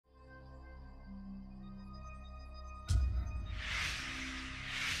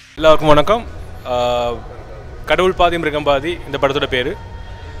எல்லாருக்கும் வணக்கம். கடவுள் பாதி மிருகம் பாதி இந்த படத்தோட பேர்.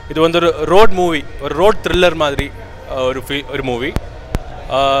 இது வந்து ஒரு ரோட் மூவி, ஒரு ரோட் த்ரில்லர் மாதிரி ஒரு மூவி.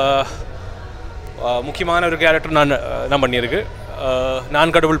 முக்கியமான ஒரு கேரக்டர் நான் பண்ணியிருக்கு.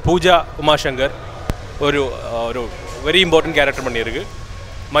 நான் கடவுள் பூஜா உமாசங்கர் ஒரு வெரி இம்பார்ட்டன்ட் கேரக்டர் பண்ணியிருக்கு.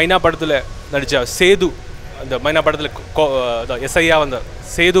 மைனா படத்தில் நடித்த சேது, அந்த மைனா படத்தில் எஸ்ஐயா வந்த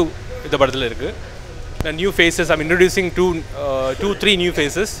சேது இந்த படத்தில் இருக்குது. New faces. I'm introducing three new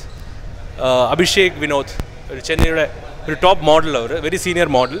faces. Abhishek Vinod, a top model, a very senior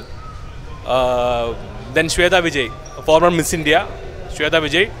model. Then Shweta Vijay, a former Miss India. Shweta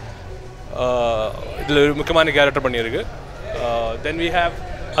Vijay, mukkiyamaana character pannirukku. Then we have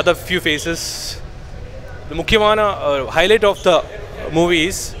other few faces. The mukkiyamaana highlight of the movie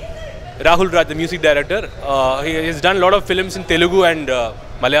is Raaj, the music director. He has done a lot of films in Telugu and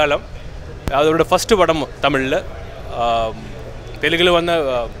Malayalam. அதோட first படம் தமிழில். தெலுங்கில் வந்து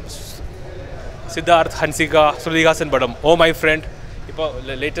சித்தார்த், ஹன்சிகா, ஸ்ருதிஹாசன் படம் oh my friend. இப்போ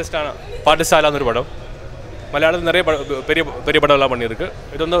லேட்டஸ்டான பாட்டுசாலான்னு ஒரு படம். மலையாளத்தில் நிறைய பெரிய பெரிய படம்லாம் பண்ணியிருக்கு.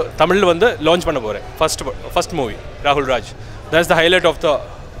 இது வந்து தமிழில் வந்து லான்ச் பண்ண போகிறேன். First movie Raj. That is the highlight of the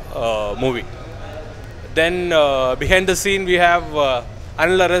movie. Then behind the scene we have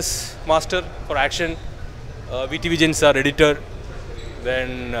Anil Aras, master for action. VT Vijayan sir, editor. Then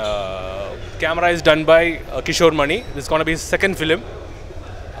camera is done by Kishore Mani. This is going to be his second film.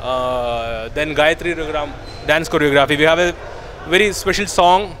 Then Gayatri Program, dance choreography. We have a very special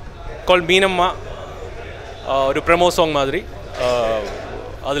song called Meenamma, a promo song madri.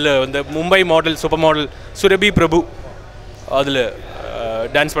 Adile the Mumbai model, supermodel Surabhi Prabhu adile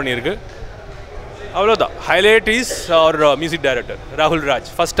dance pannirukku. Avlodha highlight is our music director Raaj,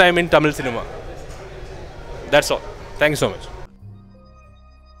 first time in Tamil cinema. That's all. Thank you so much.